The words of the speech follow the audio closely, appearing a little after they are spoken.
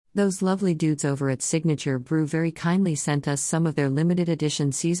Those lovely dudes over at Signature Brew very kindly sent us some of their limited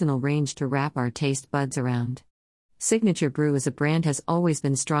edition seasonal range to wrap our taste buds around. Signature Brew as a brand has always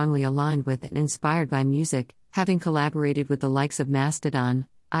been strongly aligned with and inspired by music, having collaborated with the likes of Mastodon,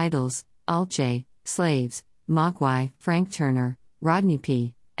 Idols, Alt J, Slaves, Mogwai, Frank Turner, Rodney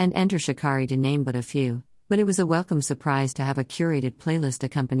P., and Enter Shikari to name but a few, but it was a welcome surprise to have a curated playlist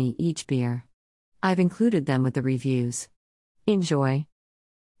accompany each beer. I've included them with the reviews. Enjoy!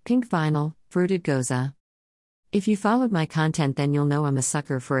 Pink Vinyl, Fruited Goza. If you followed my content, then you'll know I'm a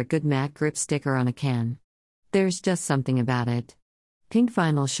sucker for a good matte grip sticker on a can. There's just something about it. Pink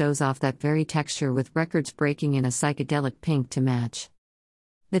Vinyl shows off that very texture with records breaking in a psychedelic pink to match.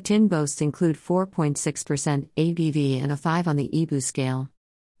 The tin boasts include 4.6% ABV and a 5 on the EBU scale.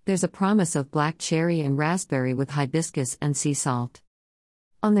 There's a promise of black cherry and raspberry with hibiscus and sea salt.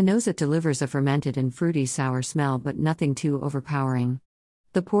 On the nose, it delivers a fermented and fruity sour smell, but nothing too overpowering.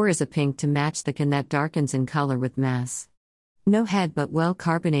 The pour is a pink to match the can that darkens in color with mass. No head, but well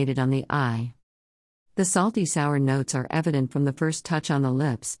carbonated on the eye. The salty sour notes are evident from the first touch on the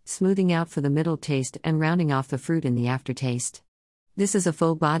lips, smoothing out for the middle taste and rounding off the fruit in the aftertaste. This is a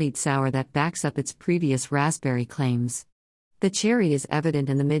full-bodied sour that backs up its previous raspberry claims. The cherry is evident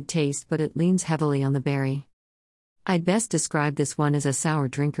in the mid-taste, but it leans heavily on the berry. I'd best describe this one as a sour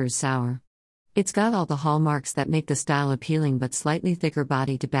drinker's sour. It's got all the hallmarks that make the style appealing, but slightly thicker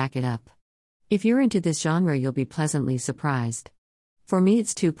body to back it up. If you're into this genre, you'll be pleasantly surprised. For me,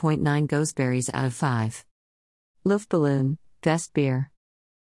 it's 2.9 gooseberries out of 5. Luftballon, best beer.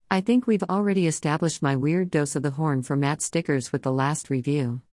 I think we've already established my weird dose of the horn for matte stickers with the last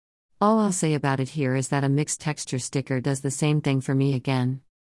review. All I'll say about it here is that a mixed texture sticker does the same thing for me again.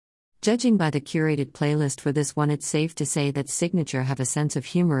 Judging by the curated playlist for this one, it's safe to say that Signature have a sense of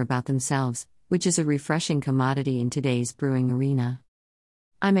humor about themselves, which is a refreshing commodity in today's brewing arena.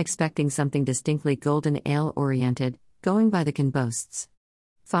 I'm expecting something distinctly golden ale oriented, going by the can boasts.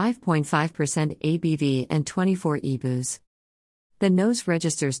 5.5% ABV and 24 EBUs. The nose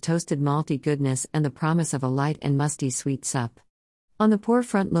registers toasted malty goodness and the promise of a light and musty sweet sup. On the pour,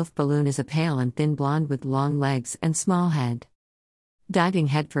 front Luftballon is a pale and thin blonde with long legs and small head. Diving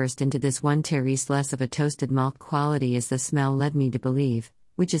headfirst into this one, Therese, less of a toasted malt quality as the smell led me to believe,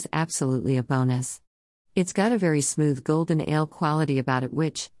 which is absolutely a bonus. It's got a very smooth golden ale quality about it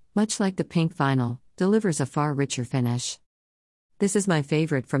which, much like the Pink Vinyl, delivers a far richer finish. This is my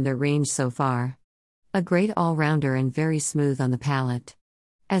favorite from their range so far. A great all-rounder and very smooth on the palate.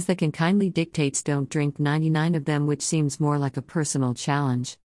 As the can kindly dictates, don't drink 99 of them, which seems more like a personal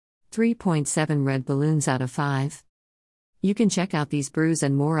challenge. 3.7 red balloons out of 5. You can check out these brews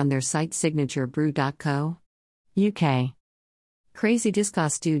and more on their site signaturebrew.co. UK.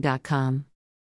 crazydiscostew.com